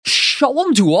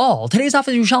Shalom to all. Today's daf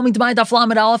is Yerushalmי Demai daf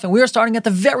Lamed Aleph, and we are starting at the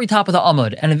very top of the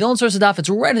Amud. And in Vilna source daf, it's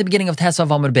right at the beginning of Tessav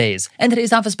Amud Beis. And today's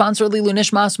daf is sponsored Lilu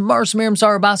Nishmas, Mars Miriam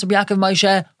Sarah Basar Yaakov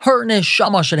Moshe. Her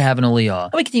neshama should have an aliyah.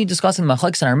 And we continue discussing the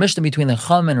machlokes in our Mishnah between the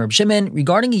Chum and Reb Shimon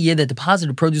regarding a yid that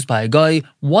deposited produce by a guy.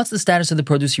 What's the status of the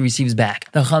produce he receives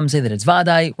back? The Chum say that it's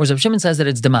vadai, whereas Reb Shimon says that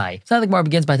it's demai. So the Gemara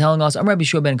begins by telling us, Rabbi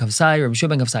Shua ben Kavsai. Rabbi Shua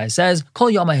ben Kavsai says, Kol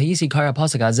yomai hayisi kara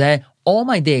pasuk hazeh. All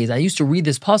my days I used to read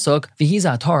this pasuk,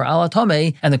 v'hiza tar ala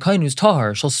tamei, and the kohen who's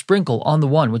tahar shall sprinkle on the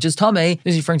one which is tamei.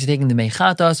 This is referring to taking the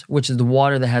mechatas, which is the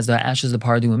water that has the ashes of the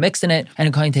paraduma mixed in it, and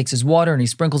a kohen takes his water and he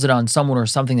sprinkles it on someone or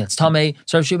something that's tamei.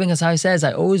 So Rav Shua ben Kavsai says,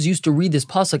 I always used to read this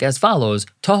pasuk as follows: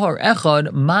 tahar echad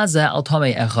mazeh al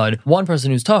tamei echad. One person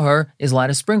who's tahar is allowed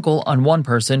to sprinkle on one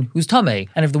person who's tamei,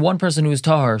 and if the one person who is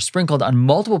tahar sprinkled on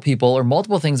multiple people or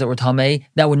multiple things that were tamei,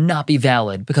 that would not be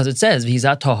valid because it says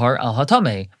v'hiza tahar al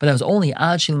hatamei. But that was only until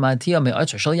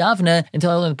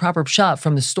I learned the proper pshat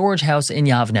from the storage house in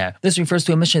Yavne. This refers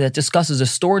to a Mishnah that discusses a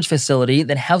storage facility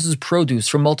that houses produce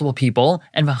for multiple people.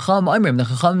 And the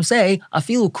Chacham say,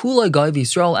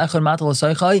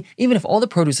 even if all the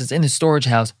produce that's in the storage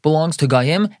house belongs to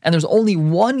Goyim, and there's only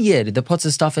one yid that puts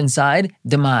his stuff inside,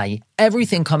 Demai.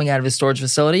 Everything coming out of his storage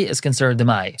facility is considered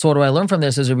Demai. So what do I learn from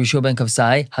this? Says Rabbi Shua ben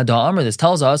Kavsai, Hada'amr, this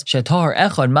tells us, She'tahar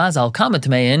echad mazal kama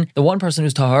tamein, the one person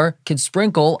who's tahar can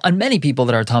sprinkle on many people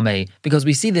that are tamei, because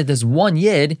we see that this one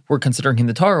yid, we're considering him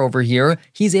the tahar over here,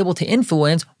 he's able to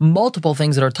influence multiple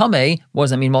things that are tamei. What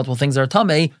does that mean, multiple things that are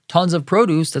tamei? Tons of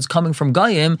produce that's coming from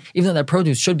Goyim, even though that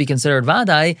produce should be considered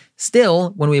vadai,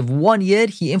 still, when we have one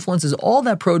yid, he influences all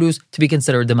that produce to be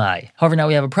considered demai. However, now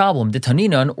we have a problem. The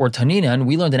taninan, or taninan,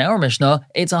 we learned in our Mishnah,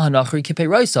 Eitzah hanachri kipei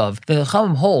roisav. The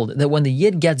Chachamim hold that when the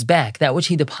yid gets back that which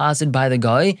he deposited by the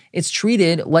guy, it's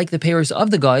treated like the peiros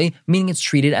of the guy, meaning it's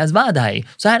treated as vadai.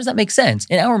 So how does that make sense?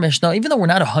 In our Mishnah, even though we're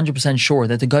not 100% sure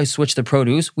that the guy switched the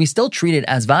produce, we still treat it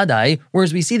as vadai,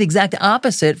 whereas we see the exact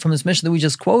opposite from this Mishnah that we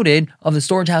just quoted of the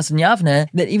storage house in Yavne,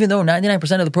 that even though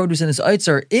 99% of the produce in this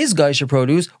Eitzer is Gaisha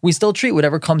produce, we still treat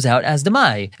whatever comes out as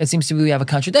Demai. It seems to be we have a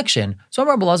contradiction. So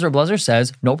Rabbi Elazar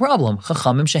says, no problem.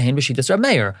 Chachamim shehein b'shitas Reb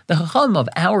Meir. The Chachamim of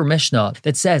our Mishnah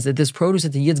that says that this produce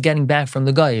that the Yid's getting back from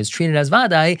the guy is treated as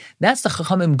vadai, that's the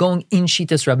Chachamim going in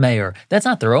shitas Reb Meir. That's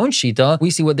not their own shita.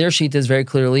 We see what their shita is very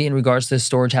clearly in regards to the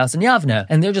storage house in Yavne,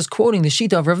 and they're just quoting the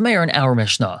shita of Rav Meir in our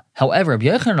Mishnah. However, Rabbi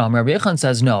Yochanan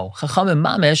says no. Chachamim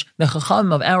mamish, the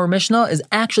Chachamim of our Mishnah is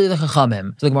actually the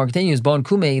Chachamim. So the Gemara continues, Bon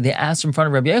Kume, they asked in front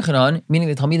of Rabbi Yochanan, meaning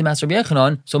the Talmidim asked Rabbi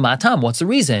Yochanan, so Matam, what's the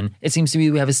reason? It seems to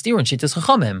be we have a steer in shitas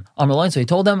Chachamim. Amar Lain, so he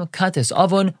told them, Katis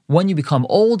avon, when you become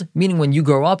old, meaning when you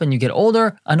grow up and you get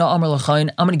older, Ana Amar Lachain,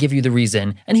 I'm going to give you the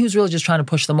reason. And he was really just trying to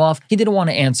push them off. He didn't want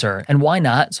to answer. And why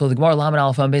not? So the Gemara Lamed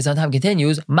Aleph based on time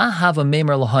continues, Ma hava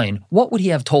meimer lahain. What would he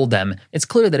have told them? It's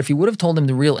clear that if he would have told them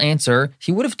the real answer,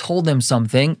 he would have told them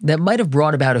something that might have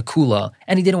brought about a kula,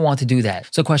 and he didn't want to do that.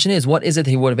 So the question is, what is it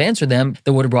that he would have answered them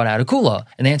that would have brought out a kula?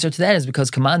 And the answer to that is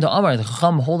because Kamando Amar, the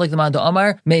Chacham hold like the Mando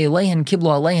Amar, Me'elehen kiblu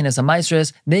alehen as a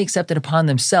maisris, they accepted upon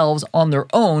themselves on their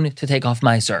own to take off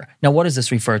meiser. Now what does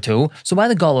this refer to? So by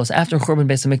the Galos, after Churban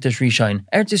Beis HaMikdash Rishon,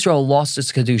 Eretz Yisrael lost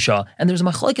its Kedusha, and there's a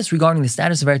machlokes regarding the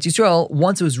status of Eretz Yisrael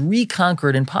once it was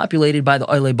reconquered and populated by the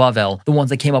Oilei Bavel, the ones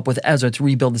that came up with Ezra to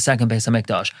rebuild the second Beis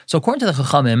HaMikdash. So according to the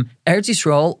Chachamim, Eretz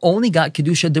Yisrael only got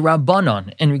Kedusha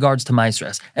D'Rabbanan in regards to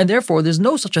Maisres, and therefore there's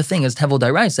no such a thing as Tevel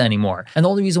D'Oraisa anymore. And the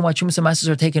only reason why Trumas and Maisres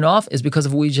are taken off is because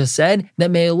of what we just said,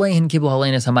 that Me'elehin Kiblu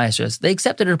Halenas HaMaisres. They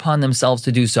accepted it upon themselves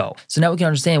to do so. So now we can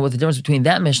understand what the difference between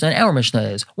that Mishnah and our Mishnah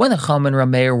is. When the Chum and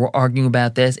Rameir were arguing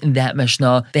about this in that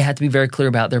Mishnah, they had to be very clear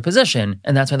about their position,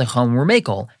 and that's why the Chum were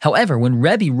Makel. However, when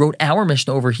Rebbe wrote our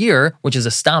Mishnah over here, which is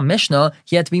a Stam Mishnah,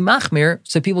 he had to be Machmir,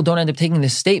 so people don't end up taking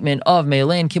this statement of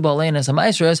Me'elein Kiblu Halenas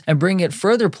HaMaisres and bring it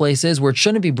further places where it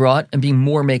shouldn't be brought and being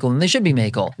more Makel than they should be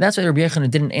Makel. And that's why Rabbi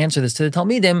Yochanan didn't answer this to the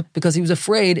Talmidim, because he was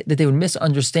afraid that they would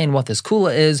misunderstand what this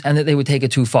kula is and that they would take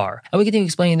it too far. And we continue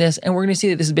explaining this, and we're going to see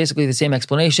that this is basically the same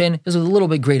explanation, just with a little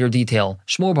bit greater detail.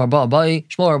 Shmuel bar Abai,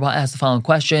 Shmuel bar asked the following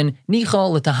question: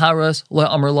 Nichal letaharas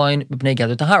le'amrloin b'pnei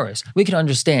gather taharas. We can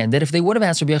understand that if they would have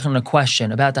asked Rabbi Yochanan a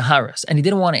question about taharas and he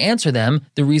didn't want to answer them,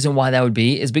 the reason why that would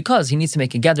be is because he needs to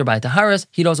make a gather by taharas.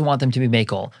 He doesn't want them to be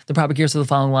makel. The proper gears of the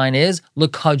following line is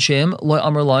lekadshim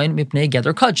le'amrloin b'pnei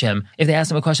gather kadshim. If they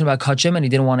asked him a question about kadshim and he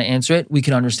didn't want to answer it, we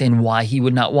can understand why he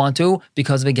would not want to,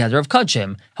 because of a gather of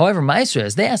kadshim. However,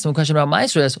 maisres, they asked him a question about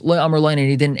maisres le'amrloin and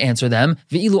he didn't answer them.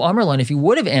 Ve'ilu amrloin, if he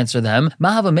would have answered them,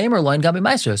 mahava meimerloin gabi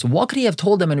maisres. What could he have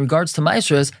told them in regards to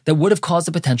maisres that would have caused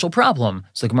a potential problem?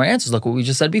 So the Gemara answers like what we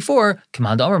just said before.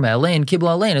 Command Amar Me'alein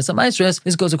Kibla Alein as a maisres.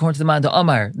 This goes according to the Manda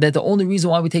Amar that the only reason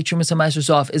why we take Trumas and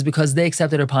Maasros off is because they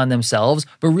accepted it upon themselves,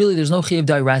 but really there's no Chiyuv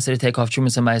D'Oraisa to take off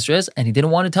Trumas and Maasros, and he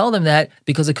didn't want to tell them that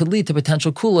because it could lead to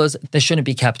potential kulas that shouldn't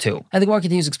be kept to. And the Gemara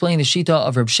continues explaining the Shita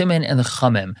of Reb Shimon and the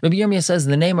Chachamim. Rabbi Yirmiyah says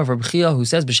in the name of Reb Chia, who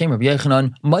says B'Shem Rabbi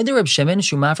Yechanan, Ma'adir Reb Shimon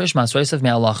shu mafresh Maasros of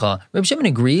me'alacha. Reb Shimon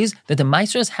agrees that the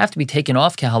Maasros have to be taken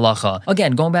off kehalacha.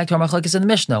 Again, going back to our machlekes in the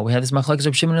Mishnah, we have this machlekes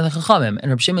Reb Shimon and the Chachamim, and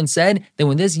Reb Shimon said that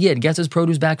when this yid gets his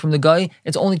produce back from the guy,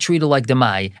 it's only treated like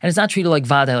Demai, and it's not treated like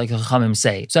Vadai like the Chachamim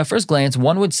say. So at first glance,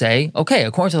 one would say, okay,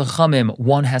 according to the Chachamim,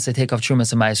 one has to take off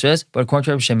Trumas and Maasros, but according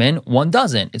to Reb Shimon, one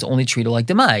doesn't. It's only treated like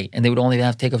Demai, and they would only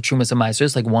have to take off Trumas and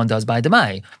Maasros like one does by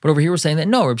Demai. But over here we're saying that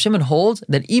no, Reb Shimon holds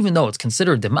that even though it's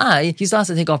considered Demai, he still has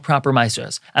to take off proper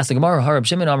Maasros. As the Gemara, Reb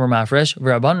Shimon Amar Mafresh,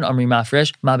 Rabbanan Amri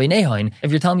Mafresh, Ma Beinehain.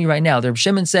 If you're telling me right now, the Reb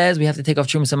Shimon says we have to take off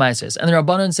Trumas and Maasros, and the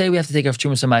Rabbanan say we have to take off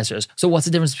Trumas and Maasros. So what's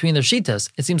the difference between their shitas?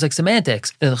 It seems like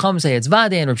semantics. The Chacham say it's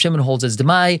Vadai, and Reb Shimon holds it's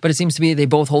Demai, but it seems to be they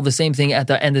both hold the same thing at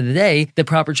the end of the day. The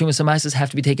proper Trumas and Maasros have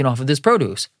to be taken off of this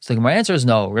produce. So the Gemara answer is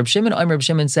no. Reb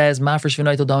Shimon says Mafresh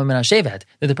v'noitel damim min hashevet,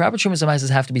 that the proper Trumas and Maasros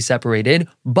have to be separated,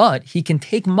 but he can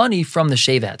take money from the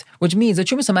shevet, which means that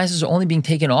Trumas and Maasros are only being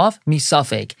taken off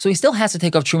misafek. So he still has to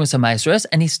take off Trumas and Maasros,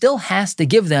 and he still has to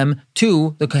give them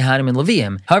to the Kohanim and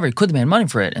Leviim. However, he could demand money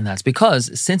for it, and that's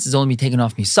because since it's only being taken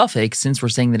off misafek, since we're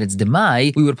saying that it's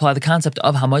demai, we would apply the concept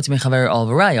of hamoitz mechaver al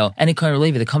v'rayo. Any kind of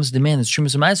Levi that comes to demand that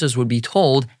Trumas and Maasros would be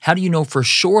told, how do you know for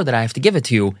sure that I have to give it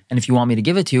to you? And if you want me to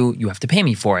give it to you, you have to pay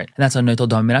me for it. And that's how noitel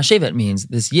damim min hashevet means.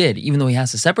 This yid, even though he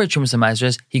has to separate Trumas and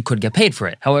Maasros, he could get paid for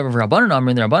it. However, Rabbanan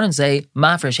Amrin, the Rabbanan say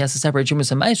mafresh, he has to separate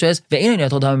Trumas and Maasros, ve'eino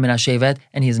noitel damim min hashevet,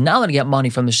 and he's not allowed to get money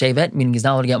from the shevet, meaning he's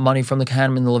not allowed to get money from the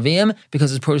Kohanim and the Leviim because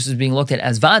his produce is being looked at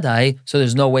as vadai, so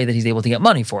there's no way that he's able to get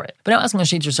money for it. But now asking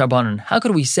Lashitras Rabbanan, how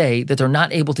could we say that they're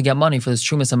not able to get money for this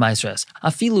Trumas and Maasros?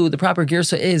 Afilu, the proper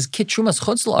girsa is kit Trumas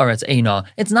chutz la'aretz eina.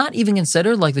 It's not even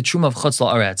considered like the Truma of chutz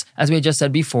la'aretz. As we had just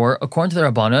said before, according to the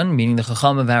Rabbanan, meaning the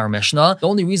Chacham of our Mishnah, the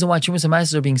only reason why Trumas and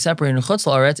Maasros are being separated in chutz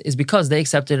la'aretz is because they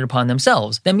accepted it upon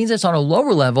themselves. That means it's on a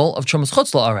lower level of Trumas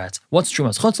chutz la'aretz. What's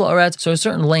Trumas chutz la'aretz? So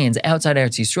certain lands outside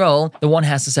Eretz Yisrael, the one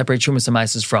has to separate Trumas and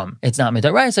Maasros from. It's not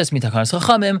midaraisa, it's mitakanas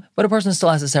chachamim, but a person still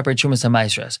has to separate Trumas and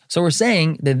Maasros. So we're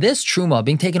saying that this Truma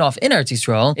being taken off in Eretz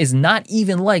Yisrael is not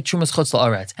even like Trumas chutz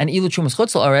la'aretz. And ilu Trumas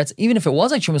chutz la'aretz, even if it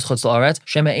was like Trumas chutz la'aretz,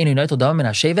 shema einu noitel damim min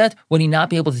hashevet, would he not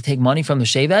be able to take money from the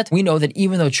shevet? We know that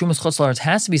even though Trumas chutz la'aretz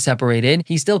has to be separated,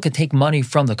 he still could take money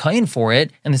from the kain for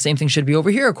it, and the same thing should be over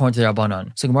here according to the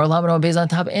Rabbanan. So Gemara Lamed Beis on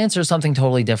top answers something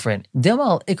totally different.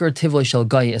 Demal ikar tivlei shel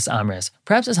guy is amris.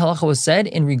 Perhaps this halacha was said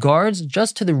in regards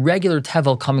just to the regular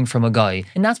tevel coming from a guy,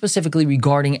 and not specifically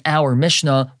regarding our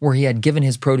Mishnah where he had given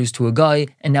his produce to a guy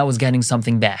and now was getting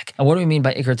something back. And what do we mean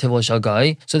by ikar tivlei shel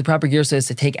guy? So the proper gear says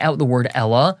to take out the word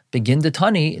ella, begin the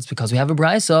tani. It's because we have a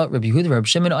brisa. Rabbi Yehuda, Rabbi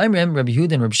Shimon, Imrim, Rabbi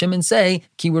Yehuda and Rabbi Shimon say,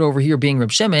 keyword over here being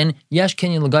Rabbi Shimon, yesh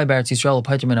kinyan l'guy b'Eretz Yisrael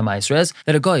l'payter min ha'maasros,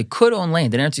 that a guy could own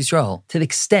land in Eretz Yisrael to the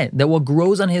extent that what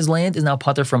grows on his land is now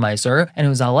pater from maaser, and it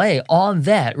was alei on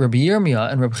that Rabbi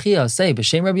Yirmiyah and Rabbi Chia say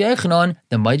b'shem Rabbi Yechanan,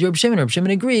 the mighty Rabbi Shimon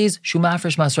agrees shu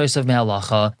mafresh maasros of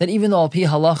me'halacha, that even though al pi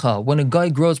halacha, when a guy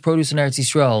grows produce in Eretz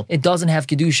Yisrael, it doesn't have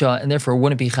kedusha and therefore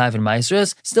wouldn't be chayv in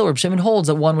maasros, still Rabbi Shimon holds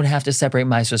that one would have to separate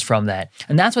maasros from that.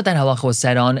 And that's what that halacha was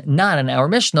said on, not on our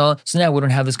Mishnah, so now we don't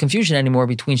have this confusion anymore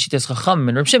between Shittas Chacham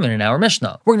and Rabbi Shimon in our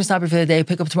Mishnah. We're going to stop here for the day,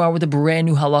 pick up tomorrow with a brand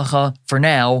new halacha. For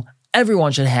now,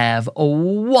 everyone should have a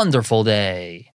wonderful day.